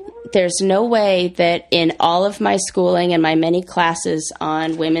there's no way that in all of my schooling and my many classes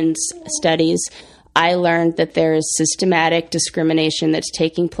on women's studies, I learned that there is systematic discrimination that's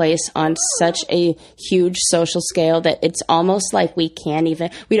taking place on such a huge social scale that it's almost like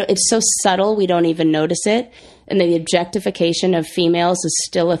it's so subtle we don't even notice it. And the objectification of females is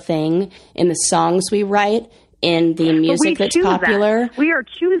still a thing in the songs we write, in the music that's popular. We are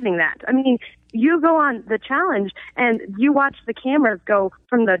choosing that. I mean, you go on the challenge and you watch the cameras go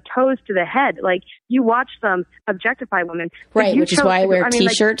from the toes to the head. Like, you watch them objectify women. Right, which is why I wear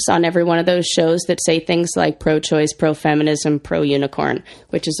T-shirts on every one of those shows that say things like pro-choice, pro-feminism, pro-unicorn,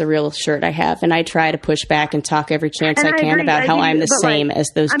 which is a real shirt I have. And I try to push back and talk every chance I can about how I'm the same as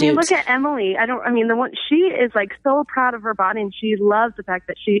those dudes. I mean, look at Emily. She is like so proud of her body, and she loves the fact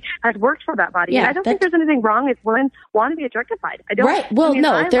that she has worked for that body. Yeah, and I don't think there's anything wrong if women want to be objectified. I don't. Right. Well,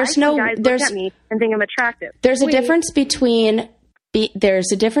 no, there's no. Guys look at me and think I'm attractive. There's a difference between. There's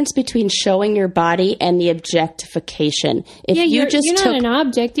a difference between showing your body and the objectification. If you're not an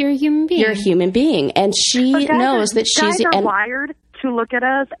object, you're a human being. You're a human being, and she knows that she's wired to look at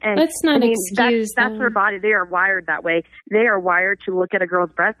us, and let's not excuse that's their body. They are wired that way. They are wired to look at a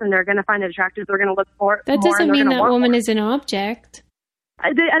girl's breast, and they're going to find it attractive. They're going to look for it. That doesn't mean that woman is an object.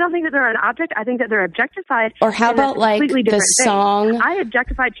 I don't think that they're an object. I think that they're objectified. Or how about like the song? I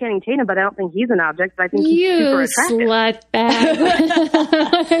objectified Channing Tatum, but I don't think he's an object. I think he's super attractive. Slut bag.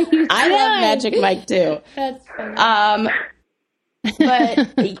 I love Magic Mike too. That's funny. But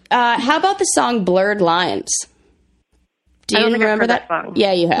how about the song "Blurred Lines"? Do you remember that song?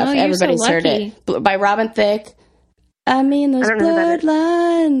 Yeah, you have. Oh, Everybody's heard it by Robin Thicke. I mean those blurred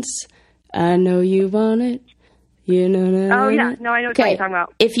lines. I know you want it. You know. Oh yeah, no, I know what you're talking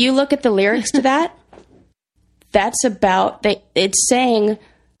about. If you look at the lyrics to that, that's about it's saying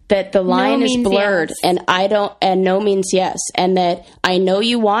that the line is blurred, yes. and no means yes, and that I know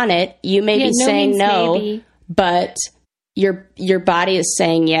you want it. You may be saying no, maybe. But your body is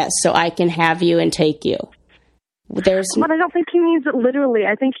saying yes, so I can have you and take you. But I don't think he means it literally.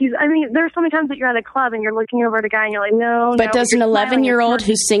 I think there's so many times that you're at a club and you're looking over at a guy and you're like, no. But does an 11-year-old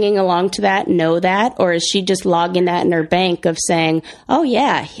who's singing along to that know that? Or is she just logging that in her bank of saying, oh,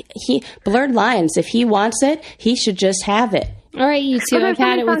 yeah, he blurred lines. If he wants it, he should just have it. All right, you two, I've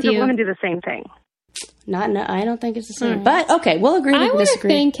had it with you. Women do the same thing. I don't think it's the same. Right. But, okay, we'll agree to disagree. I want to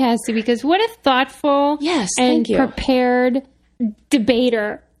thank Cassie because what a thoughtful and prepared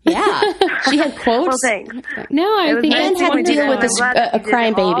debater. Yeah, she had quotes. Well, thanks. No, I think Anne had to deal with a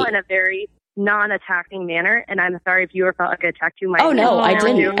crying baby in a very non-attacking manner, and I'm sorry if you ever felt like I attacked you. Oh no, I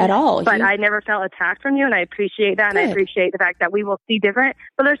didn't at all. But I never felt attacked from you, and I appreciate that. Good. And I appreciate the fact that we will see different.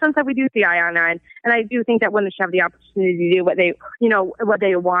 But there's some stuff we do see eye on eye, and I do think that women should have the opportunity to do what they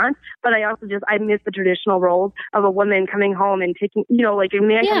want. But I also I miss the traditional roles of a woman coming home and taking, like a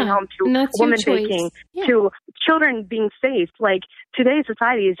man coming home to a woman baking to children being safe. Like today's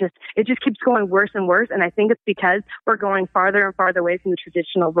society is it just keeps going worse and worse, and I think it's because we're going farther and farther away from the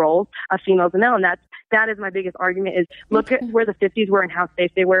traditional roles of females and male, and that is my biggest argument. Is look at where the 50s were and how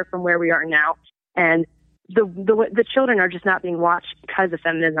safe they were from where we are now, and the children are just not being watched because of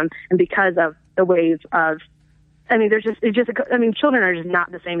feminism and because of the ways of. Children are just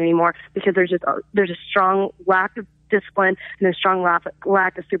not the same anymore because there's a strong lack of discipline and a strong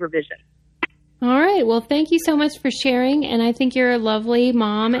lack of supervision. All right. Well, thank you so much for sharing, and I think you're a lovely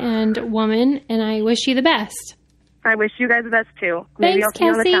mom and woman, and I wish you the best. I wish you guys the best, too. Maybe I'll see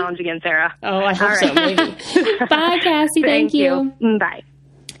you on the challenge again, Sarah. Oh, I hope so, maybe. Bye, Cassie. Thank you. Bye.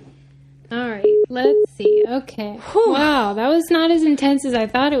 All right. Let's see. Okay. Whew. Wow, that was not as intense as I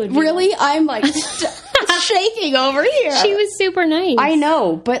thought it would be. Really? I'm like shaking over here. She was super nice. I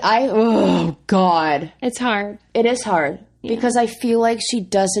know, but oh, God. It's hard. It is hard because I feel like she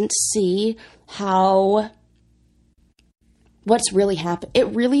doesn't see what's really happened. It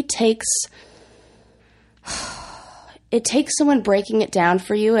really takes... It takes someone breaking it down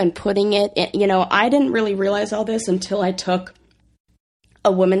for you and putting it in, I didn't really realize all this until I took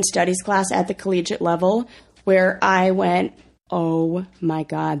a women's studies class at the collegiate level where I went, oh my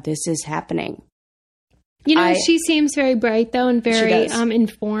God, this is happening. She seems very bright though and very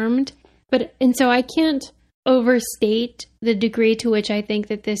informed, and so I can't overstate the degree to which I think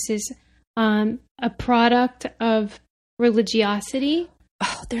that this is a product of religiosity.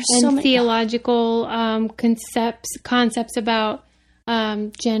 Oh, there's and so many theological concepts about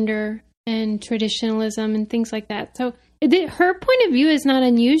gender and traditionalism and things like that. So her point of view is not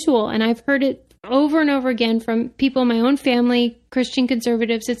unusual, and I've heard it over and over again from people in my own family, Christian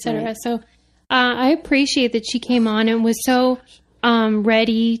conservatives, etc. Right. So I appreciate that she came on and was so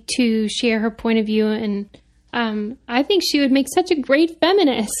ready to share her point of view, and I think she would make such a great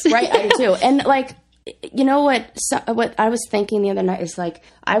feminist. Right, I do too. And you know what I was thinking the other night is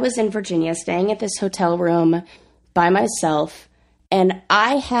I was in Virginia staying at this hotel room by myself, and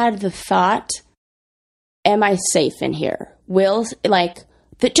I had the thought, am I safe in here? Real split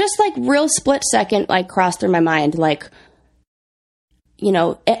second crossed through my mind,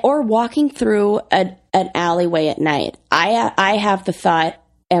 or walking through an alleyway at night. I have the thought,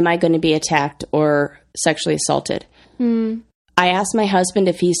 am I going to be attacked or sexually assaulted? I asked my husband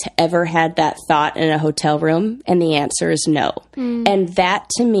if he's ever had that thought in a hotel room, and the answer is no. And that,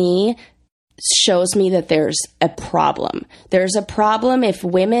 to me, shows me that there's a problem. There's a problem if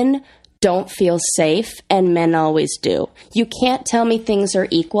women don't feel safe, and men always do. You can't tell me things are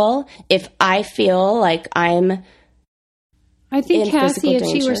equal if I feel like I'm I think Cassie, if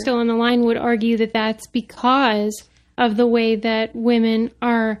she were still on the line, would argue that that's because of the way that women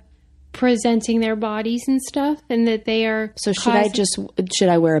are presenting their bodies and stuff, and that they are. So should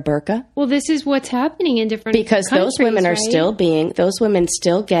I wear a burqa? Well, this is what's happening in different because countries, those women are right? those women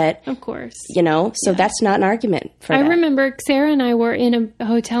still get, of course, so that's not an argument for I that. remember Sarah and I were in a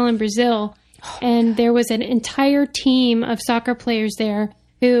hotel in Brazil, and there was an entire team of soccer players there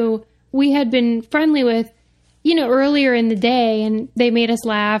who we had been friendly with, earlier in the day, and they made us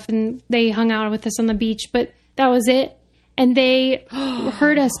laugh and they hung out with us on the beach, but that was it. And they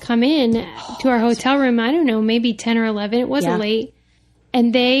heard us come in to our hotel room, I don't know, maybe 10 or 11. It wasn't late.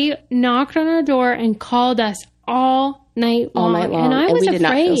 And they knocked on our door and called us all night long. And I was we did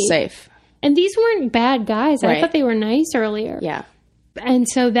afraid. Not feel safe. And these weren't bad guys. Right. I thought they were nice earlier. Yeah. And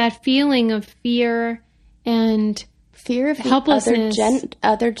so that feeling of fear and fear of helplessness,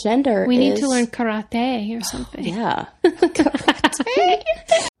 other gender. We need to learn karate or something. Yeah. Karate.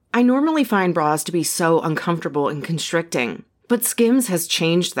 I normally find bras to be so uncomfortable and constricting, but Skims has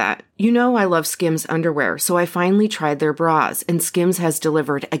changed that. I love Skims underwear, so I finally tried their bras, and Skims has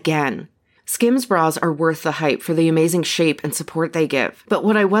delivered again. Skims bras are worth the hype for the amazing shape and support they give, but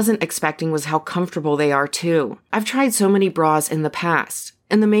what I wasn't expecting was how comfortable they are too. I've tried so many bras in the past,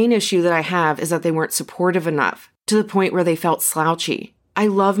 and the main issue that I have is that they weren't supportive enough, to the point where they felt slouchy. I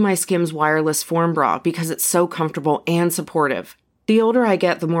love my Skims wireless form bra because it's so comfortable and supportive. The older I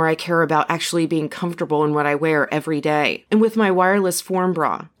get, the more I care about actually being comfortable in what I wear every day. And with my wireless form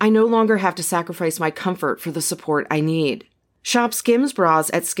bra, I no longer have to sacrifice my comfort for the support I need. Shop Skims bras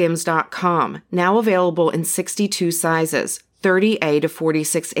at skims.com, now available in 62 sizes, 30A to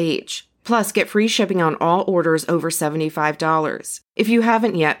 46H. Plus, get free shipping on all orders over $75. If you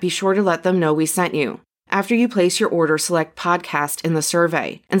haven't yet, be sure to let them know we sent you. After you place your order, select podcast in the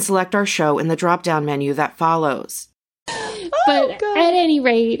survey and select our show in the drop-down menu that follows. But at any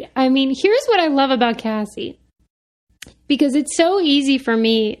rate, here's what I love about Cassie. Because it's so easy for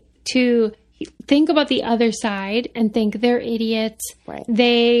me to think about the other side and think they're idiots. Right.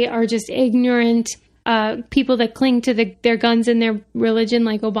 They are just ignorant people that cling to their guns and their religion,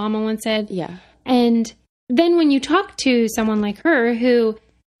 like Obama once said. Yeah. And then when you talk to someone like her who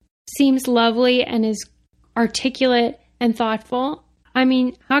seems lovely and is articulate and thoughtful,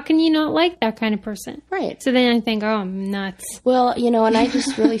 how can you not like that kind of person? Right. So then I think, oh, I'm nuts. Well, and I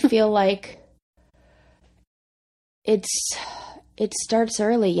just really feel like it starts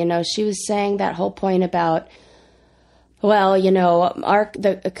early. She was saying that whole point about, well,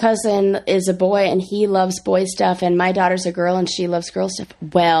 the cousin is a boy and he loves boy stuff, and my daughter's a girl and she loves girl stuff.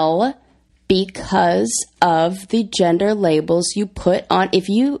 Well, because of the gender labels you put on, if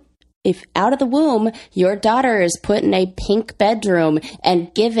out of the womb, your daughter is put in a pink bedroom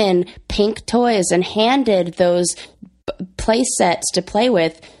and given pink toys and handed those play sets to play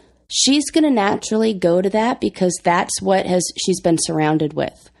with, she's going to naturally go to that because that's what she's been surrounded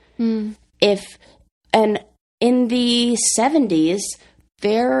with. And in the 70s,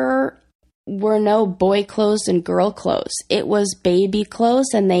 there were no boy clothes and girl clothes. It was baby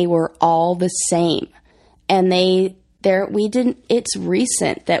clothes, and they were all the same. And it's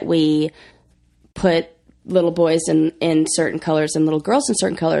recent that we put little boys in certain colors and little girls in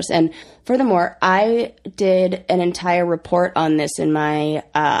certain colors. And furthermore, I did an entire report on this in my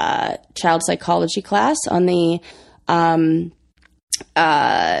child psychology class on the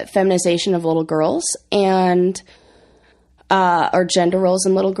feminization of little girls and or gender roles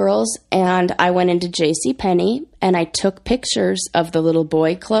in little girls. And I went into JCPenney and I took pictures of the little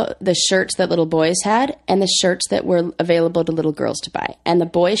boy the shirts that little boys had and the shirts that were available to little girls to buy. And the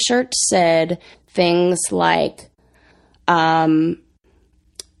boy shirt said things like, like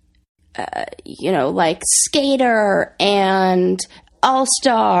skater and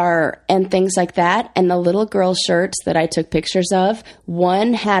all-star and things like that. And the little girl shirts that I took pictures of,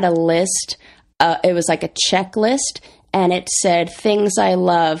 one had a list. It was like a checklist. And it said things I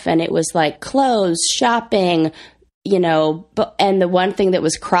love, and it was like clothes, shopping, and the one thing that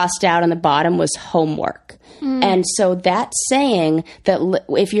was crossed out on the bottom was homework. And so that's saying that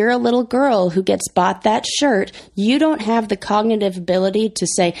if you're a little girl who gets bought that shirt, you don't have the cognitive ability to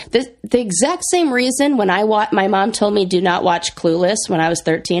say the exact same reason when my mom told me do not watch Clueless when I was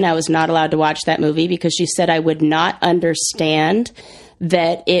 13. I was not allowed to watch that movie because she said I would not understand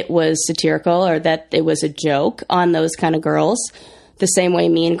that it was satirical or that it was a joke on those kind of girls, the same way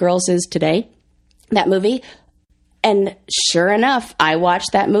Mean Girls is today, that movie. And sure enough, I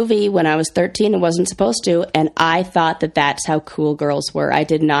watched that movie when I was 13 and wasn't supposed to, and I thought that that's how cool girls were. I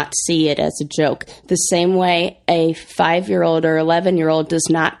did not see it as a joke. The same way a 5-year-old or 11-year-old does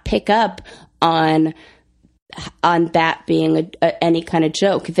not pick up on that being any kind of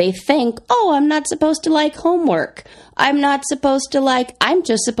joke. They think, oh, I'm not supposed to like homework. I'm just supposed to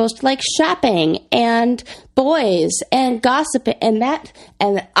like shopping and boys and gossiping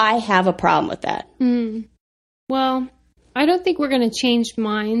and I have a problem with that. Well, I don't think we're going to change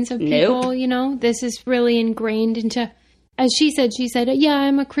minds of people, Nope. you know. This is really ingrained into, as she said, yeah,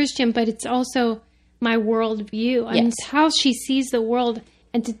 I'm a Christian, but it's also my worldview. Yes. And it's how she sees the world.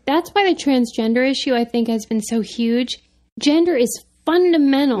 And that's why the transgender issue, I think, has been so huge. Gender is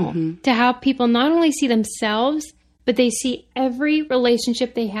fundamental to how people not only see themselves, but they see every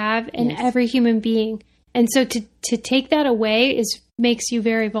relationship they have and every human being. And so to take that away makes you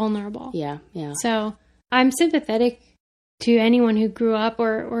very vulnerable. Yeah. So I'm sympathetic to anyone who grew up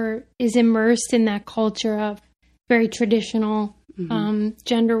or is immersed in that culture of very traditional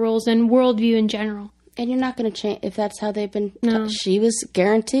gender roles and worldview in general. And you're not going to change if that's how they've been. No. She was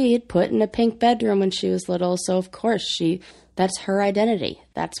guaranteed put in a pink bedroom when she was little, so of course that's her identity.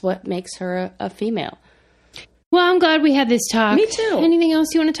 That's what makes her a female. Well, I'm glad we had this talk. Me too. Anything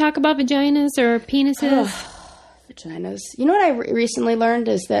else you want to talk about, vaginas or penises? Vaginas. You know what I recently learned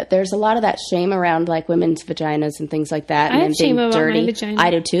is that there's a lot of that shame around like women's vaginas and things like that. I and have shame being about dirty. my vagina.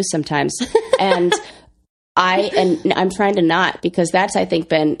 I do too sometimes. And I'm trying to not, because that's, I think,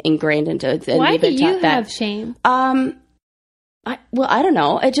 been ingrained into it. And Why we've do been you taught that. have shame? I don't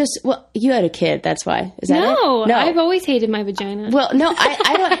know. You had a kid. That's why. Is that it? No, I've always hated my vagina. Well, no,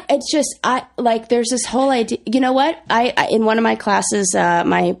 I don't. It's just, there's this whole idea. You know what? In one of my classes,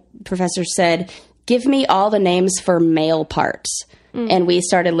 my professor said, give me all the names for male parts. And we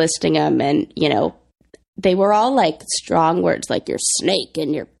started listing them, and, you know, they were all like strong words, like your snake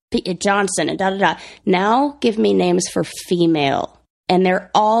and your Johnson and da-da-da. Now give me names for female. And they're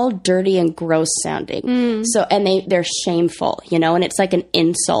all dirty and gross sounding. So, and they're shameful, you know, and it's like an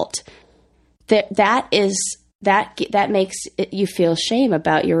insult. That makes you feel shame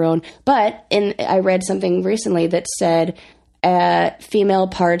about your own. But I read something recently that said female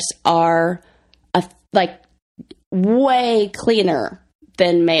parts are way cleaner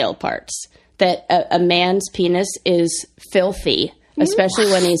than male parts. That a man's penis is filthy. Especially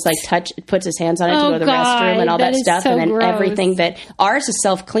when he's like puts his hands on it to go to the restroom and all that stuff. So and then gross. everything ours is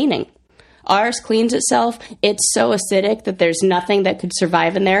self-cleaning. Ours cleans itself. It's so acidic that there's nothing that could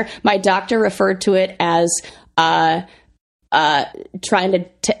survive in there. My doctor referred to it as trying to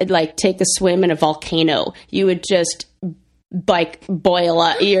take a swim in a volcano. You would just boil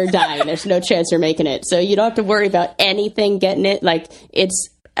up. You're dying. There's no chance you're making it. So you don't have to worry about anything getting it. It's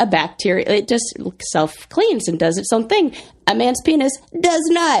a bacteria. It just self-cleans and does its own thing. A man's penis does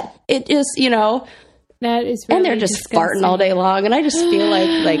not. It just, you know. That is really and they're just disgusting. farting all day long. And I just feel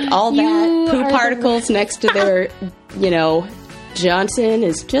like all that poo particles next to their, you know, Johnson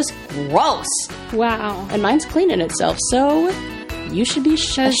is just gross. Wow. And mine's cleaning itself. So you should be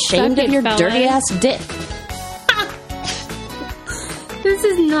ashamed of your dirty ass dick. This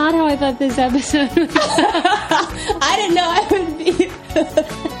is not how I thought this episode would go. I didn't know I would be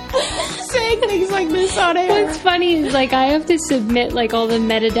saying things like this on air. What's funny is I have to submit all the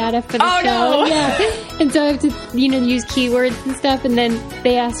metadata for the show. No. Yeah. And so I have to, use keywords and stuff, and then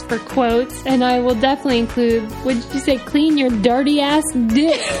they ask for quotes, and I will definitely include, what did you say, clean your dirty ass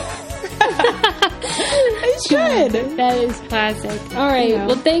dick. I should. That is classic. All right.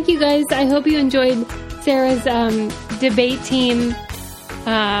 Well, thank you guys. I hope you enjoyed Sarah's debate team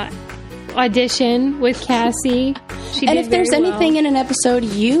audition with Cassie. And if there's anything in an episode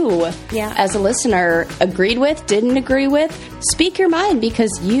you, as a listener, agreed with, didn't agree with, speak your mind,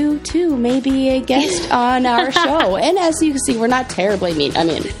 because you, too, may be a guest on our show. And as you can see, we're not terribly mean. I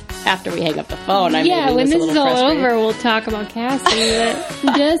mean, after we hang up the phone, when this is all over, we'll talk about Cassie.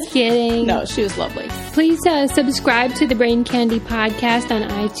 But just kidding. No, she was lovely. Please subscribe to the Brain Candy Podcast on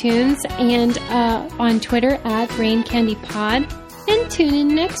iTunes and on Twitter at Brain Candy Pod. And tune in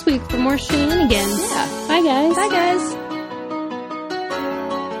next week for more shenanigans. Yeah. Bye, guys. Bye, guys.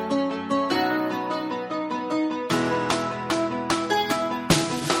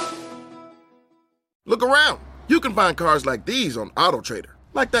 Look around. You can find cars like these on AutoTrader,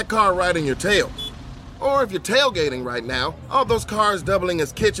 like that car riding your tail. Or if you're tailgating right now, all those cars doubling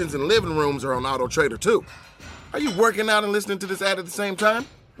as kitchens and living rooms are on AutoTrader too. Are you working out and listening to this ad at the same time?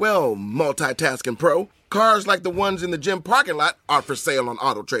 Well, multitasking pro, cars like the ones in the gym parking lot are for sale on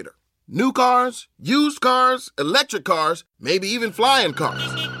AutoTrader. New cars, used cars, electric cars, maybe even flying cars.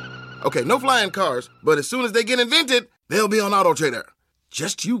 Okay, no flying cars, but as soon as they get invented, they'll be on AutoTrader.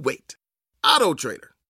 Just you wait. AutoTrader.